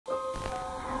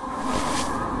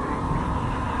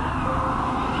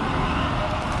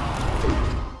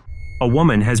A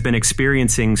woman has been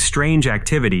experiencing strange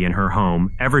activity in her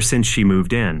home ever since she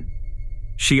moved in.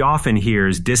 She often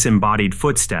hears disembodied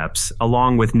footsteps,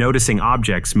 along with noticing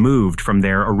objects moved from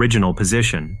their original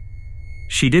position.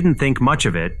 She didn't think much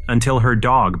of it until her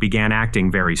dog began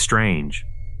acting very strange.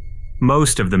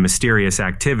 Most of the mysterious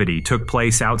activity took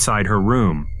place outside her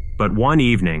room, but one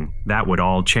evening, that would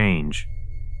all change.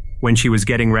 When she was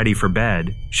getting ready for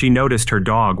bed, she noticed her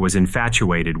dog was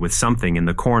infatuated with something in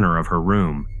the corner of her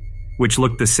room, which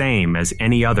looked the same as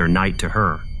any other night to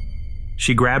her.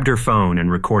 She grabbed her phone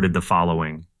and recorded the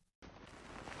following.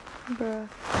 Bruh.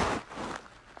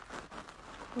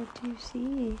 What do you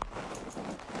see?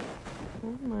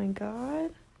 Oh my god.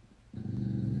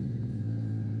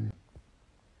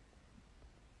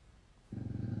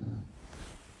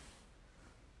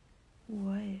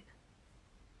 What?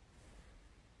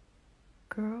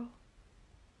 Girl?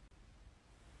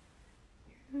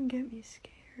 You're gonna get me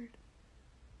scared.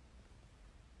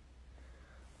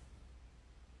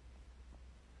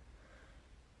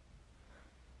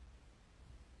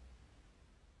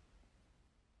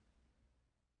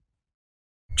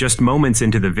 Just moments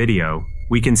into the video,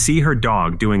 we can see her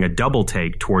dog doing a double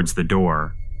take towards the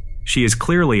door. She is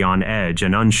clearly on edge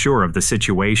and unsure of the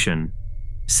situation.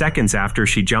 Seconds after,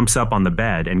 she jumps up on the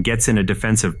bed and gets in a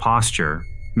defensive posture,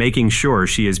 making sure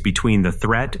she is between the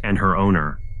threat and her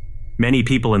owner. Many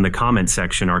people in the comment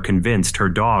section are convinced her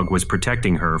dog was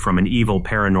protecting her from an evil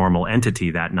paranormal entity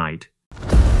that night.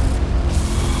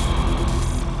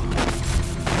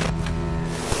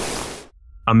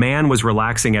 A man was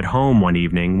relaxing at home one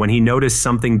evening when he noticed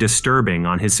something disturbing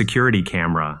on his security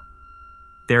camera.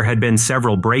 There had been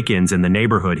several break-ins in the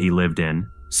neighborhood he lived in,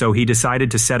 so he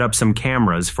decided to set up some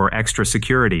cameras for extra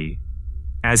security.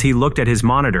 As he looked at his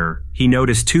monitor, he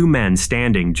noticed two men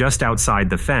standing just outside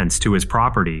the fence to his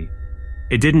property.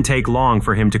 It didn't take long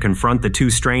for him to confront the two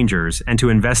strangers and to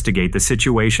investigate the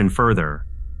situation further.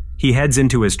 He heads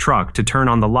into his truck to turn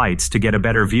on the lights to get a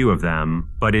better view of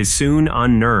them, but is soon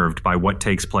unnerved by what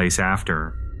takes place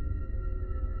after.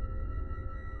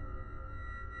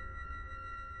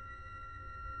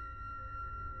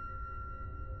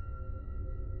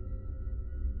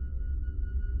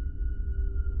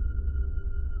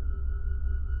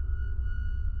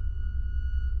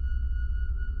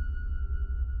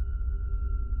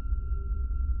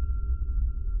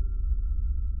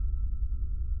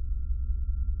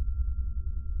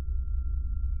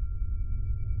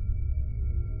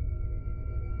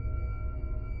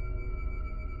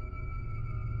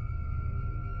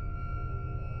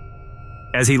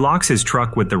 As he locks his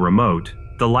truck with the remote,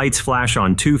 the lights flash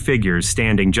on two figures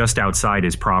standing just outside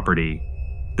his property.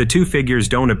 The two figures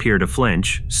don't appear to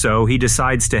flinch, so he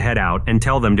decides to head out and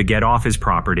tell them to get off his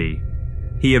property.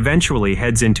 He eventually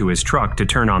heads into his truck to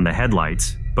turn on the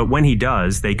headlights, but when he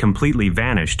does, they completely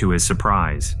vanish to his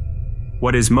surprise.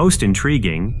 What is most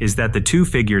intriguing is that the two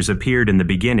figures appeared in the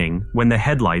beginning when the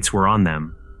headlights were on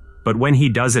them. But when he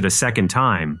does it a second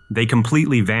time, they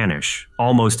completely vanish,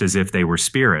 almost as if they were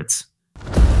spirits.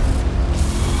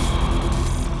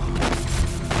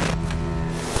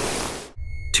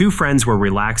 Two friends were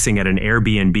relaxing at an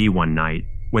Airbnb one night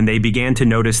when they began to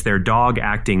notice their dog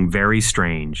acting very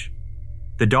strange.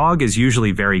 The dog is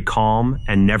usually very calm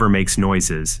and never makes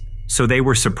noises, so they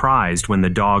were surprised when the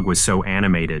dog was so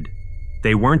animated.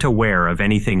 They weren't aware of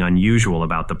anything unusual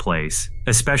about the place,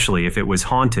 especially if it was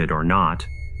haunted or not.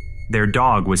 Their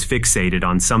dog was fixated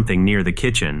on something near the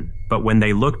kitchen, but when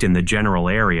they looked in the general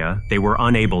area, they were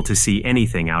unable to see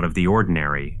anything out of the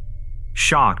ordinary.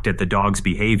 Shocked at the dog's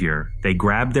behavior, they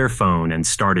grabbed their phone and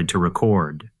started to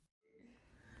record.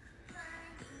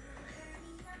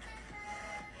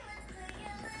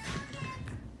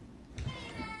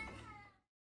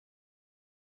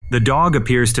 The dog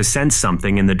appears to sense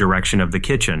something in the direction of the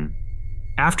kitchen.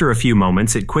 After a few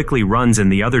moments, it quickly runs in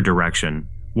the other direction.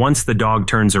 Once the dog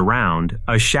turns around,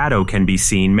 a shadow can be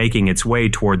seen making its way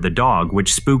toward the dog,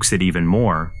 which spooks it even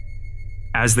more.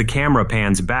 As the camera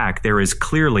pans back, there is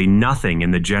clearly nothing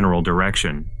in the general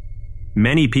direction.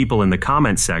 Many people in the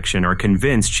comments section are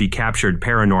convinced she captured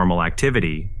paranormal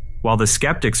activity, while the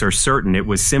skeptics are certain it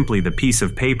was simply the piece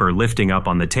of paper lifting up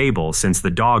on the table since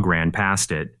the dog ran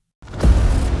past it.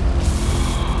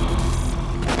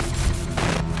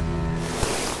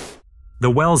 The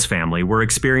Wells family were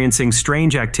experiencing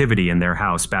strange activity in their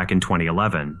house back in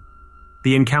 2011.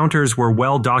 The encounters were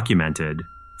well documented,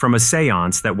 from a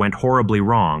seance that went horribly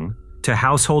wrong to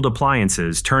household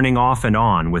appliances turning off and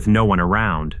on with no one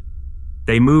around.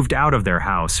 They moved out of their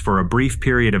house for a brief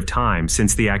period of time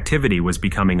since the activity was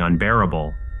becoming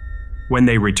unbearable. When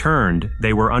they returned,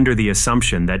 they were under the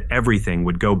assumption that everything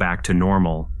would go back to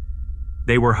normal.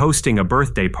 They were hosting a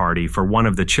birthday party for one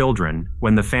of the children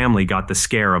when the family got the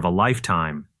scare of a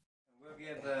lifetime.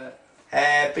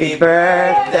 Happy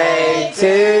birthday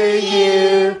to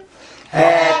you.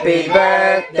 Happy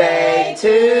birthday to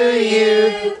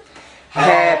you.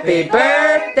 Happy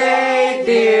birthday,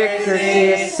 dear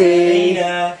Chrissy.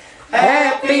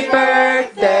 Happy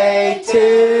birthday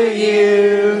to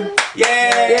you.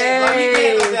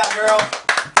 Yay! Love that, girl.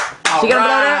 She gonna blow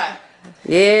that?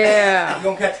 Yeah. You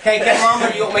gonna cut the cake out,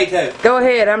 Mama, or you want me to? Go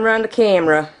ahead, I'm running the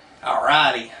camera.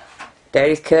 Alrighty.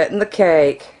 Daddy's cutting the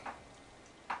cake.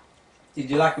 Did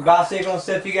you like your bicycle and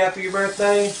stuff you got for your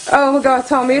birthday? Oh my God,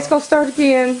 Tommy, it's gonna start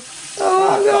again.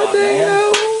 Oh my God, dang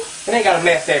no. It ain't gonna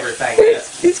mess everything up.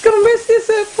 He's gonna mess this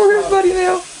up for everybody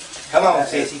now. Come on,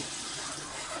 sissy.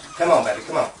 Come on, baby,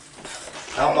 come on.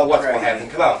 I don't know what's gonna happen.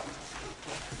 Come on.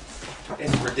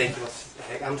 It's ridiculous.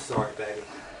 Heck, I'm sorry, baby.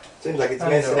 Seems like it's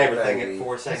messing everything in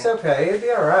 4 seconds. It's okay, it'll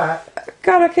be alright.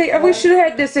 God, we should have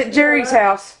had this at Jerry's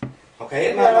house. Okay,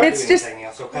 it might not do anything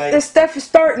else, okay? This stuff is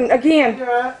starting again.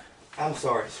 You're alright. I'm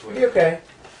sorry, sweetie. You okay?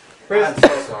 I'm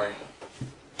so sorry.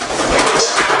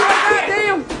 God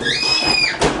damn!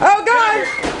 Oh God!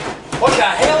 What the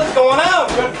hell is going on?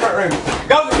 Go to the front room.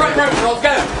 Go to the front room, girls.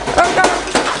 Go. Oh God!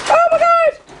 Oh my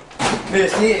God!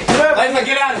 Miss,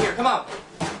 get out of here. Come on.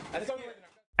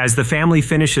 As the family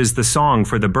finishes the song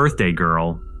for the birthday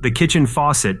girl, the kitchen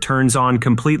faucet turns on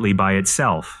completely by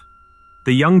itself.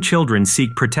 The young children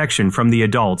seek protection from the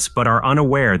adults but are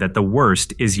unaware that the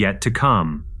worst is yet to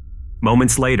come.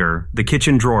 Moments later, the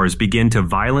kitchen drawers begin to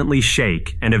violently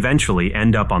shake and eventually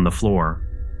end up on the floor.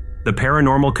 The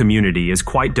paranormal community is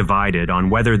quite divided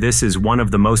on whether this is one of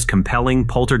the most compelling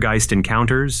poltergeist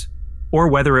encounters, or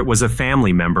whether it was a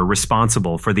family member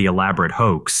responsible for the elaborate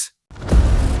hoax.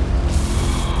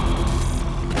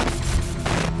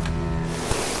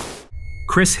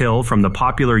 Chris Hill from the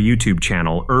popular YouTube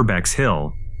channel Urbex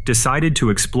Hill decided to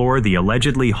explore the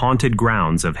allegedly haunted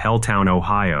grounds of Helltown,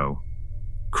 Ohio.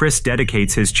 Chris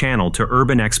dedicates his channel to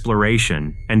urban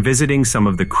exploration and visiting some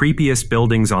of the creepiest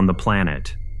buildings on the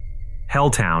planet.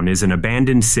 Helltown is an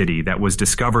abandoned city that was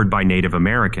discovered by Native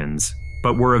Americans,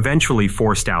 but were eventually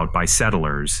forced out by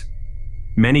settlers.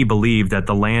 Many believe that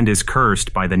the land is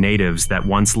cursed by the natives that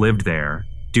once lived there,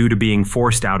 due to being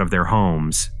forced out of their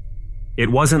homes. It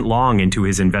wasn't long into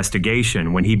his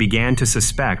investigation when he began to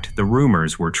suspect the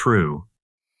rumors were true.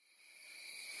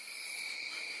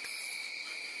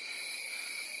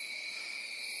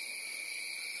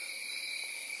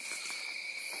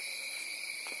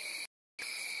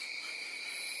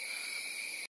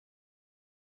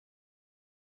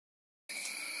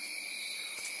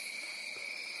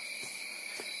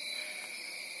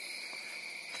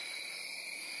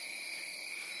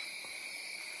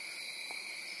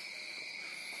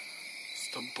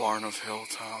 The barn of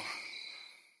Helltown.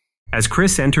 As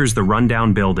Chris enters the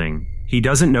rundown building, he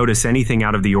doesn't notice anything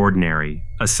out of the ordinary,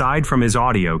 aside from his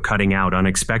audio cutting out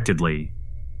unexpectedly.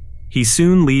 He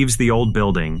soon leaves the old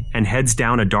building and heads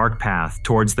down a dark path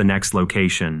towards the next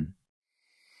location.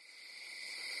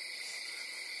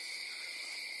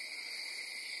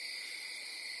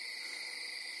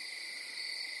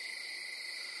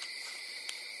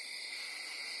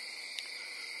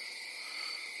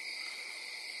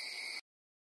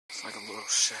 It's like a little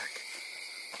shack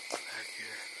back here.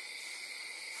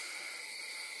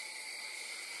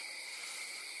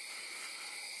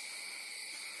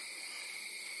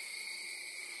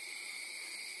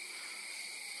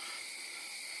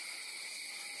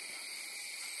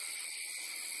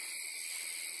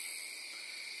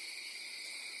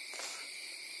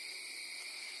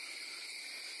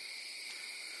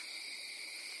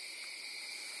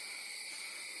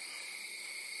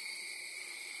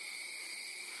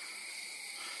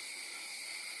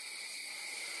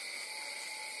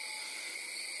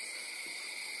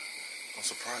 I'm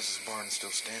surprised this barn is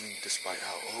still standing despite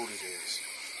how old it is.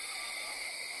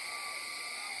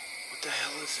 What the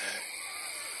hell is that?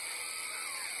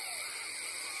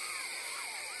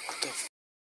 What the f?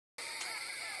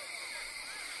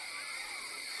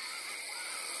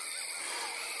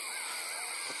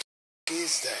 What the f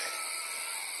is that?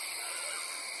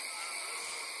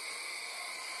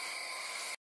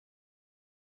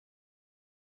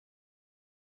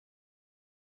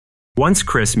 Once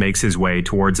Chris makes his way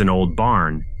towards an old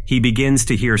barn, he begins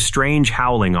to hear strange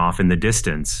howling off in the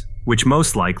distance, which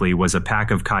most likely was a pack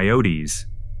of coyotes.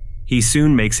 He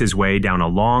soon makes his way down a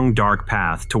long, dark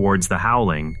path towards the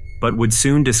howling, but would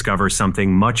soon discover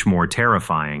something much more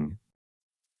terrifying.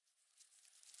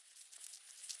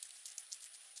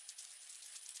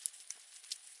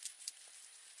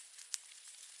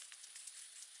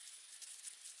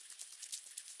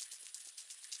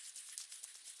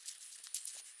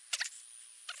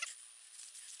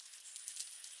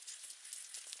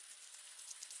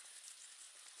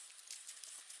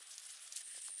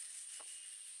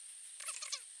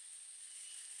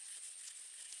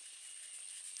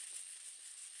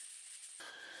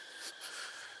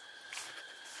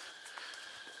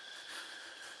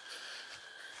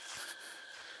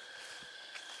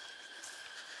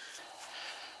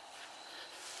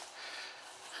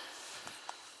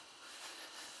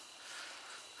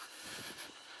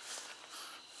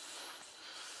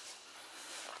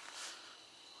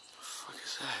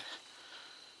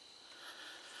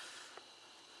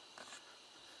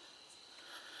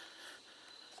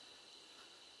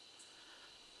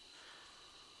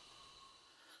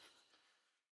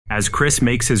 As Chris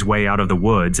makes his way out of the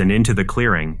woods and into the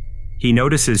clearing, he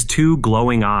notices two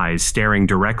glowing eyes staring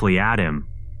directly at him.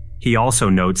 He also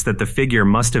notes that the figure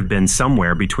must have been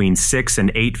somewhere between 6 and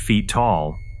 8 feet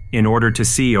tall, in order to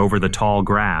see over the tall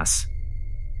grass.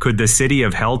 Could the city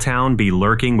of Helltown be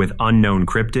lurking with unknown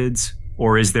cryptids,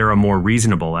 or is there a more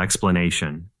reasonable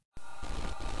explanation?